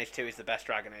 Dragon Age 2 is the best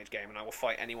Dragon Age game, and I will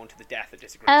fight anyone to the death that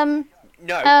disagrees.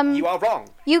 No, you are wrong.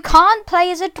 You can't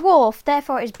play as a dwarf,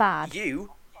 therefore it's bad.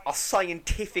 You are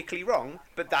scientifically wrong,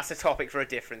 but that's a topic for a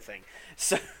different thing.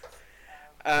 So,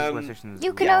 Inquisition's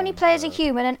You can wrong, only play as a but-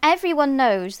 human, and everyone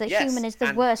knows that yes, human is the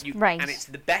and worst and it's race.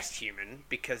 the best human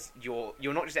because you're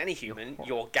not just any human.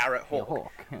 You're Garrett You're Hawk.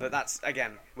 Hawk, yeah. But that's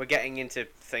again, we're getting into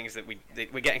things that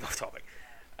we're getting off topic.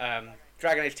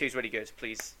 Dragon Age 2 is really good.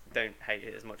 Please don't hate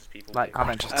it as much as people Like, do.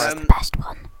 comment, It's subscribe. the best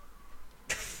one.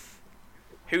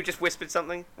 Who just whispered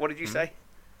something? What did you say?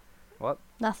 What?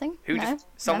 Nothing? Who no? just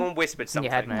someone whispered in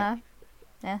your something? head, mate.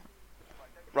 No.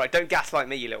 Right, don't gaslight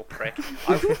me, you little prick.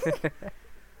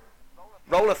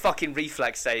 Roll a fucking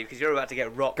reflex save because you're about to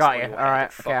get rocked. Got on you. your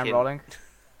Alright, head. okay, I'm Fucking- rolling.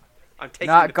 I'm taking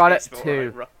No, the got piss, it, but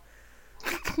 2.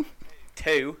 alright,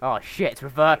 2. Oh shit, it's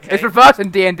reverse. Okay. It's reverse in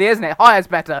D&D, isn't it? Higher's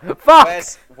better. Fuck!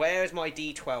 Where's my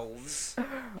D12s?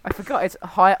 I forgot it's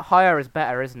higher is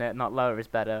better, isn't it? Not lower is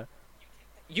better.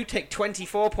 You take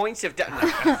 24 points of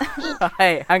damage.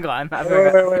 Hey, hang on. I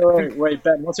forgot. Wait,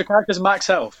 Ben, what's your character's max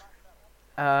health?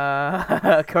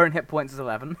 Current hit points is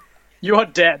 11. You are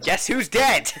dead. Guess who's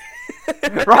dead?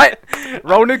 Right,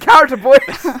 roll new character, boys.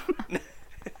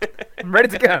 I'm ready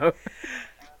to go.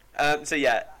 So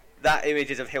yeah, that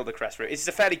image is of Hilda Cressroot. It's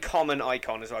a fairly common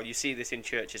icon as well. You see this in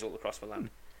churches all across the land.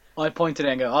 I pointed it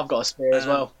and go, I've got a spear as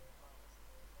well.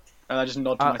 And I just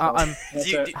nod to myself. I'm That's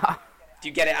Do you, it. do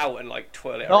you get it out and like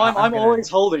twirl it No, around? I'm gonna- always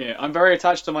holding it. I'm very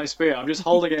attached to my spear. I'm just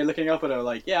holding it and looking up at her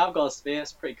like, yeah, I've got a spear.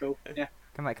 It's pretty cool. Yeah.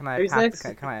 Can I Who's pat, this?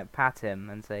 can I pat him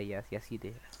and say yes, you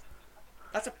did?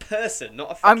 That's a person,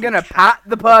 not a fucking I'm gonna cat. pat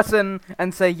the person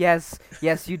and say yes,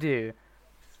 you do.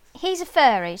 He's a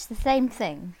furry, it's the same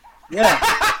thing. Yeah.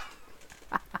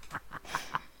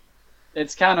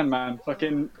 It's canon, man.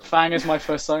 Fucking Fang is my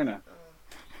persona.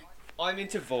 I'm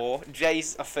into Vor.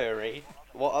 Jay's a furry.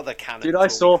 What other canon? Dude, I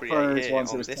saw furries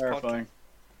once. It was terrifying.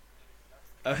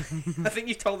 I think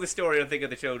you told the story on Think of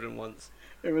the Children once.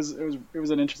 It was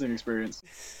an interesting experience.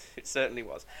 It certainly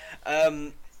was.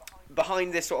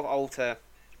 Behind this sort of altar,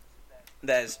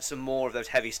 there's some more of those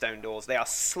heavy stone doors. They are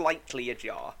slightly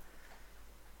ajar.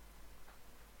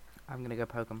 I'm gonna go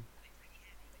poke him.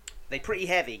 They're pretty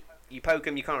heavy. You poke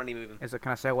them, you can't really move them.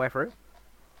 Can I stay away through?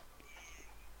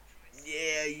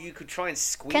 Yeah, you could try and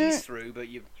squeeze Can- through, but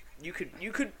you could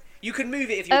move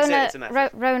it if you exerted some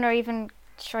effort. Rona even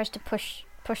tries to push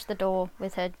the door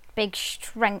with her big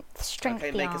strengthy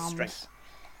Okay, make a arms. strength.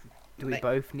 Do we Make-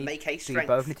 both need? make a Do we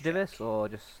both need to do strength this, or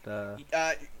just?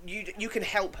 You can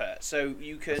help her, so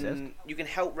you can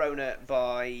help Rona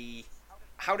by.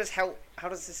 How does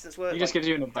assistance work? He just gives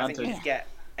you an I think you advantage. just get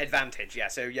advantage.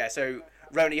 So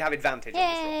Rona, you have advantage on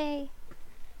this roll. Yay!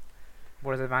 What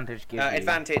What does advantage give you?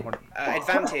 Advantage. What-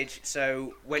 Advantage.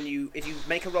 So if you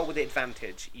make a roll with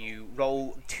advantage, you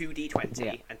roll 2d20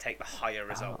 Yeah. and take the higher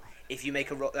result. If you make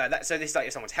a roll, so this is like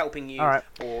if someone's helping you, Alright.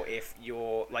 or if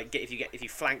you're like if you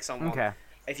flank someone. Okay.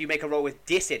 If you make a roll with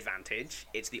disadvantage,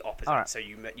 it's the opposite. Alright. So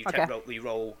you Okay.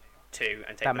 roll 2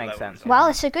 and take That the makes lower sense. result. Well,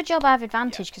 it's a good job I have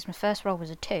advantage because my first roll was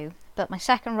a 2, but my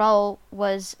second roll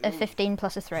was a 15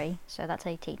 plus a 3, so that's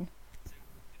 18.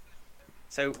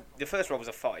 So the first roll was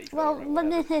a 5. Well, or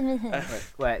whatever.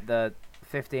 Wait, the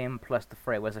 15 plus the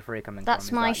 3. Where's the 3 coming that's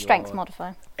from? Is my that strength your-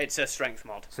 modifier. It's a strength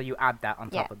mod. So you add that on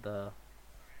top Yeah. of the.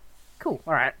 Cool.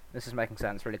 All right. This is making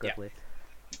sense really Yeah. quickly.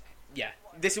 Yeah,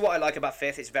 this is what I like about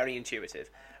Fifth. It's very intuitive.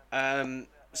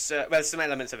 So there's some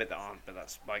elements of it that aren't, but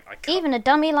that's like I cut, Even a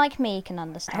dummy like me can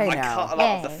understand. Hey, I now. cut a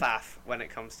lot of the Yay. faff when it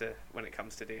comes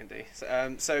to D&D.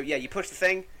 So yeah, you push the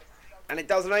thing, and it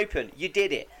doesn't open. You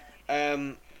did it.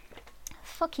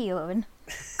 Fuck you, Owen.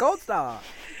 Gold star.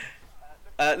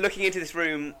 Looking into this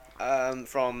room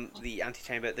from the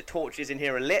antechamber, the torches in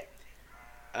here are lit.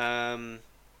 Oh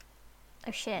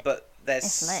shit. But there's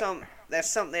It's lit.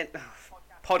 something.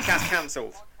 Podcast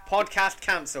cancelled. Podcast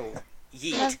cancelled.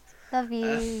 Yeet. Love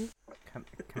you.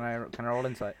 Can I roll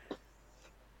insight?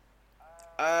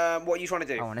 What are you trying to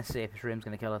do? I want to see if this room's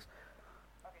gonna kill us.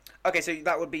 Okay, so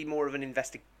that would be more of an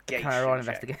investigation. Can I roll an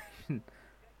check. investigation?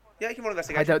 Yeah, you can roll I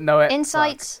investigation. don't know it.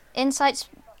 Insights. Insight's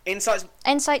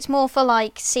More for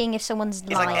like seeing if someone's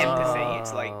It's like lying. empathy.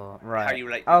 It's like Oh, right. how you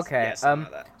relate. Okay. Yeah,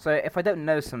 something like that. So if I don't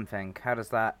know something, how does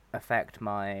that affect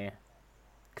my?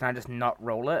 Can I just not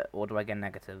roll it, or do I get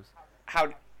negatives?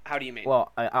 How do you mean?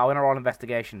 Well, I want to roll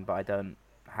investigation, but I don't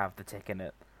have the tick in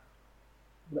it.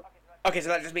 Okay, so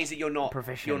that just means that you're not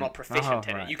Proficient. You're not proficient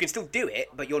Oh, in right. it. You can still do it,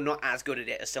 but you're not as good at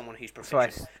it as someone who's So I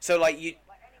proficient. So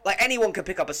like anyone can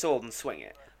pick up a sword and swing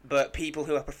it, but people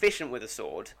who are proficient with a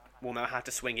sword will know how to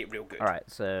swing it real good. All right.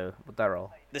 So what do I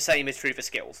roll? The same is true for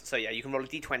skills. So yeah, you can roll a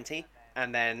d20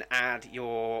 and then add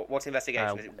your what's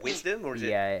investigation? Is it wisdom or is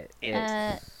Yeah. it?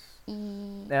 It's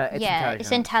Yeah,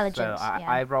 it's intelligence. So yeah.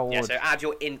 I rolled. Yeah, so add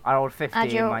your in. I rolled 15.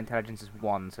 Add your- My intelligence is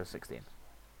 1, so 16.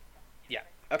 Yeah.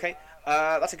 Okay.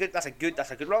 That's a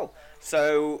good roll.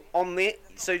 So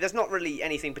so there's not really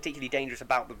anything particularly dangerous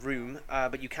about the room,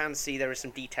 but you can see there are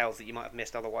some details that you might have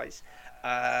missed otherwise.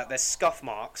 There's scuff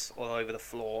marks all over the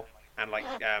floor, and like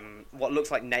what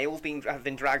looks like nails have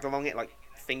been dragged along it, like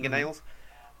fingernails.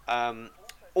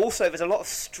 Also, there's a lot of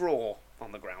straw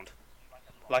on the ground,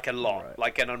 like a lot, Right.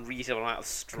 like an unreasonable amount of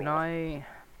straw.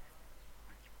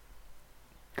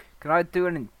 Can I do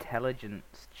an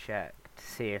intelligence check to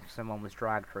see if someone was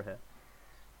dragged through here?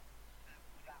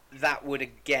 That would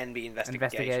again be investigation. But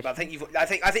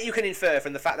Investigation. I think you can infer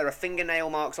from the fact there are fingernail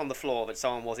marks on the floor that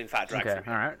someone was in fact dragged Okay.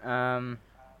 through. All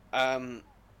right.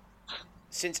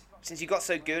 Since you got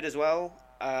so good as well,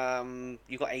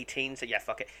 you got 18. So yeah,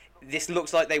 fuck it. This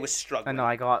looks like they were struggling. No,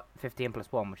 I got 15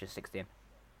 plus 1, which is 16.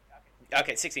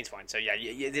 Okay, 16's fine. So yeah,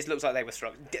 this looks like they were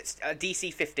struggling.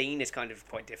 DC 15 is kind of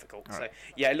quite difficult. All So right.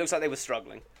 yeah, it looks like they were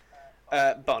struggling.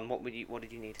 Bun, what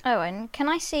did you need? Owen, can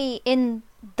I see in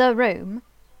the room?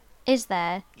 Is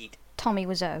there Yeet. Tommy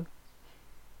Wiseau?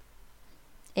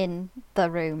 In the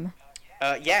room.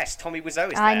 Yes, Tommy Wiseau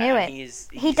is there. I knew and it.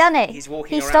 He He done it. He's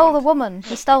walking He around. stole the woman.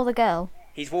 He stole the girl.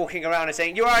 He's walking around and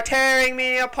saying, "You are tearing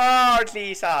me apart,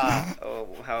 Lisa." Or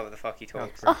however the fuck he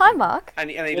talks. Oh, hi, Mark. And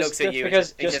he Just looks at you.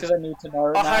 because and I need to know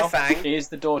it "Oh, hi, now. Fang." Is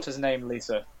the daughter's name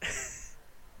Lisa?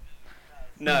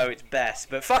 No, it's Bess.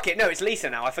 But fuck it. No, it's Lisa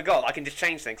now. I forgot. I can just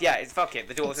change things. Yeah, it's fuck it.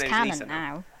 The daughter's It's name is canon Lisa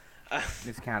now. now.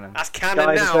 It's canon. That's canon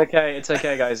Guys, now. it's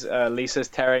okay, guys. Lisa's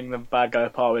tearing the bad guy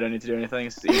apart. We don't need to do anything.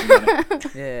 It's easy money.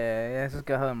 Yeah, let's just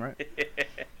go home, right?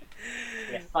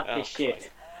 Yeah, fuck Oh, this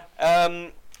shit.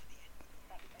 At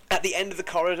the end of the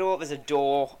corridor, there's a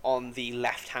door on the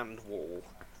left-hand wall.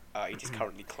 It is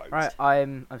currently closed. Right,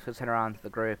 I'm just going to turn around to the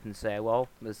group and say, well,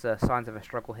 there's signs of a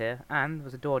struggle here, and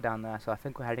there's a door down there, so I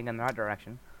think we're heading in the right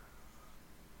direction.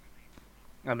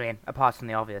 I mean, apart from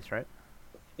the obvious, right?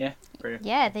 Yeah, brilliant.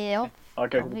 Yeah, they all. I'll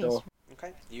go to the door.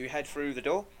 Okay. You head through the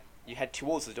door. You head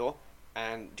towards the door,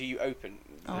 and do you open?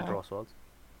 The Oh. draw swords.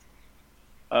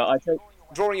 I take.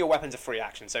 Drawing your weapon's a free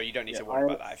action, so you don't need Yeah, to worry I-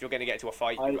 about that. If you're going to get into a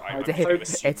fight, I would It's hope-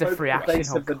 assume it's a free the action.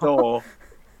 face oh of the God. door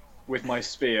with my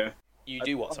spear. you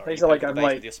do what? I Sorry. think You so, like, poke I'm the base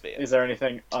like, with your spear. is there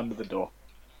anything under the door?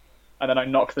 And then I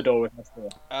knock the door with my spear.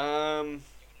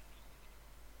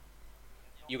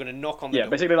 You're going to knock on the Yeah,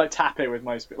 door. basically like tap it with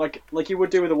my spear, like you would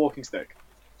do with a walking stick.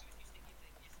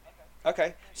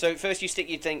 Okay. So first you stick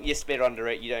your spear under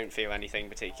it. You don't feel anything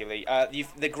particularly.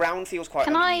 The ground feels quite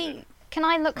Can uneven.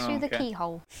 I look Oh, through the okay.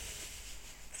 keyhole?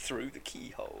 Through the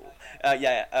keyhole.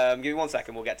 Yeah. Give me 1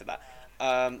 second. We'll get to that.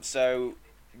 So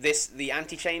the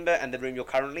antechamber and the room you're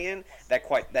currently in,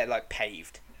 they're like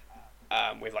paved,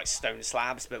 with like stone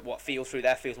slabs. But what feels through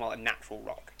there feels more like natural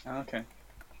rock. Okay.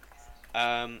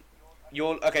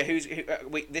 You're okay.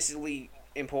 This is the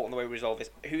important way we resolve this.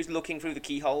 Who's looking through the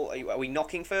keyhole? Are we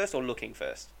knocking first or looking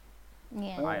first?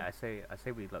 Yeah. I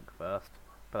say we look first,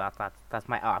 but that's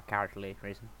my characterly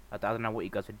reason. I don't know what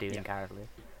you guys are doing characterly.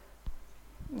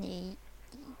 Ye-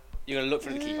 You're gonna look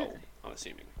through the keyhole, I'm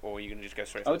assuming, or are you gonna just go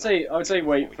straight? I would say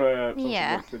wait for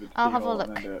Yeah, look through the I'll have a keyhole and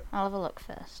look. then do it. I'll have a look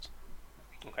first.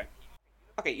 Okay.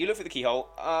 Okay, you look through the keyhole.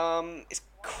 It's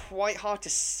quite hard to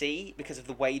see because of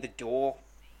the way the door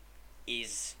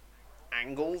is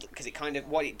angled. Because it kind of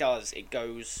what it does, it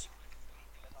goes.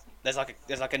 There's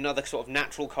like another sort of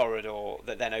natural corridor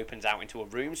that then opens out into a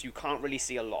room, so you can't really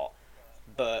see a lot.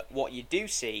 But what you do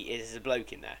see is there's a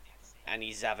bloke in there, and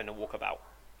he's having a walkabout.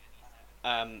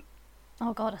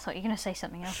 Oh god, I thought you were going to say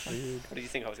something else. Then. What did you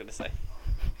think I was going to say?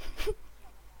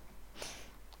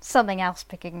 Something else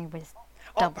beginning with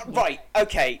Oh, W. right.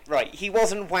 Okay. Right. He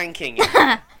wasn't wanking.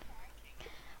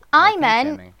 I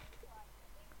meant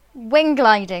wing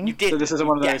gliding. You did. So this isn't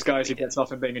one of those Yes, guys who you did. gets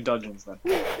off in being in dungeons then.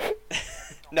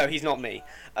 No, he's not me.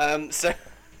 So,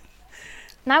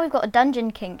 Now we've got a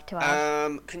dungeon kink to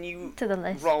add can you to the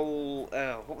list. roll?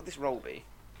 What would this roll be?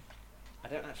 I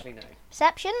don't actually know.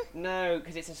 Perception? No,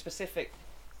 because it's a specific.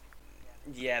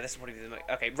 Yeah, this is probably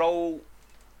okay. Roll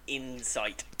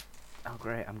insight. Oh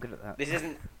great, I'm good at that. This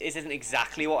isn't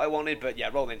exactly what I wanted, but yeah,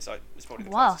 roll insight. It's probably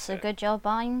the Wow, closest so to it. good job,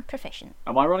 I'm proficient.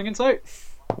 Am I running insight?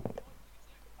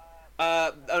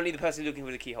 Only the person looking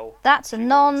for the keyhole. That's a Should we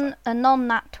roll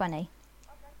non-nat 20.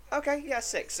 Okay, yeah,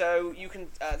 6. So you can.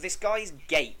 This guy's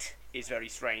gait is very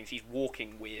strange. He's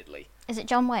walking weirdly. Is it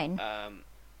John Wayne? No.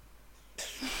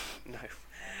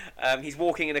 He's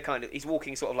walking in a kind of. He's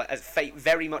walking sort of like as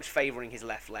very much favouring his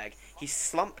left leg. He's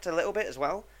slumped a little bit as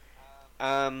well.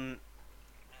 And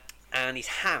his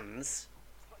hands.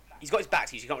 He's got his back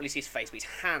to you, so you can't really see his face, but his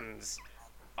hands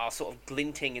are sort of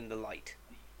glinting in the light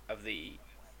of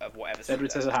whatever's. through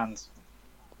Edward there. Scissorhands.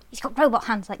 He's got robot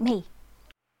hands like me.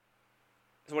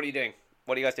 So what are you doing?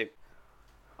 What do you guys do?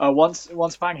 Once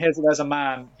Fang hears that there's a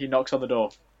man, he knocks on the door.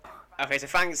 Okay, so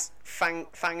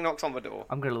Fang knocks on the door.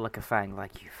 I'm gonna look at Fang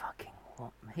like, you fucking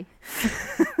what, me?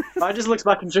 I just looks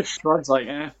back and just shrugs like,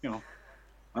 you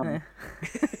know.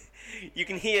 You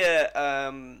can hear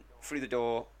through the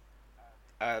door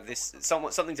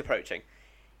something's approaching.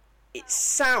 It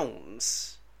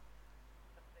sounds.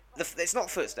 It's not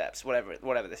footsteps,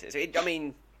 whatever this is. I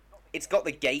mean, it's got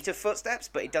the gait of footsteps,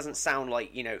 but it doesn't sound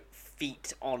like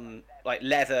feet on like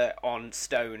leather on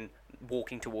stone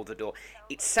walking toward the door.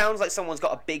 It sounds like someone's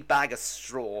got a big bag of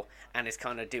straw and is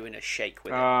kind of doing a shake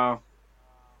with it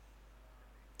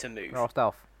to move. Roll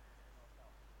stealth.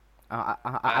 I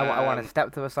want to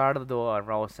step to the side of the door and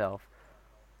roll stealth.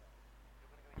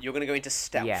 You're gonna go into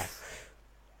stealth. Yes.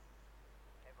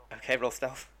 Okay, roll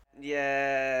stealth.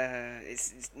 Yeah,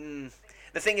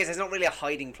 the thing is, there's not really a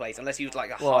hiding place unless you'd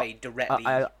like a hide directly,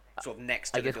 sort of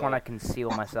next to I the just door. want to conceal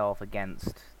myself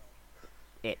against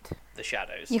it. The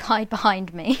shadows. You hide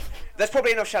behind me. There's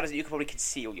probably enough shadows that you could probably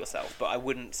conceal yourself, but I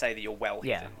wouldn't say that you're well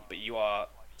Yeah. hidden. But you are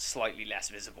slightly less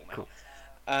visible now.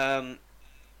 Cool.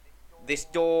 This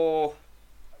door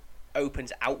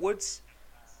opens outwards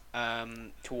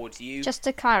towards you. Just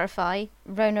to clarify,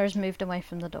 Rona has moved away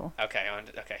from the door. Okay,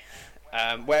 okay.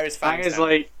 Where is Fang? Fang is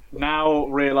like now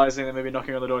realizing that maybe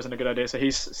knocking on the door isn't a good idea, so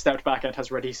he's stepped back and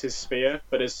has readied his spear,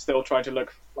 but is still trying to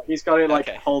look. Like, he's got it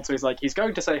Okay. hold, so he's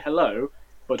going to say hello,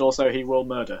 but also he will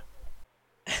murder.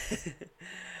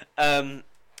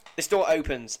 This door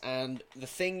opens, and the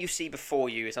thing you see before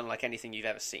you is unlike anything you've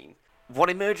ever seen. What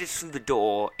emerges through the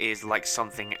door is like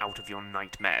something out of your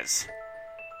nightmares.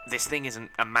 This thing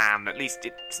isn't a man, at least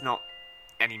it's not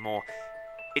anymore.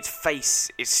 Its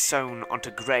face is sewn onto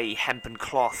grey hempen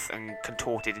cloth and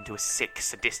contorted into a sick,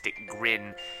 sadistic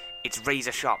grin. Its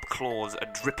razor-sharp claws are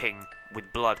dripping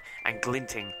with blood and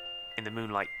glinting in the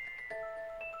moonlight.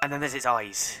 And then there's its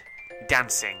eyes,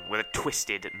 dancing with a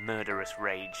twisted, murderous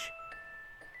rage.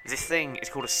 This thing is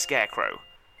called a scarecrow,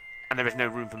 and there is no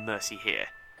room for mercy here.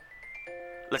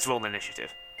 Let's roll an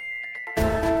initiative.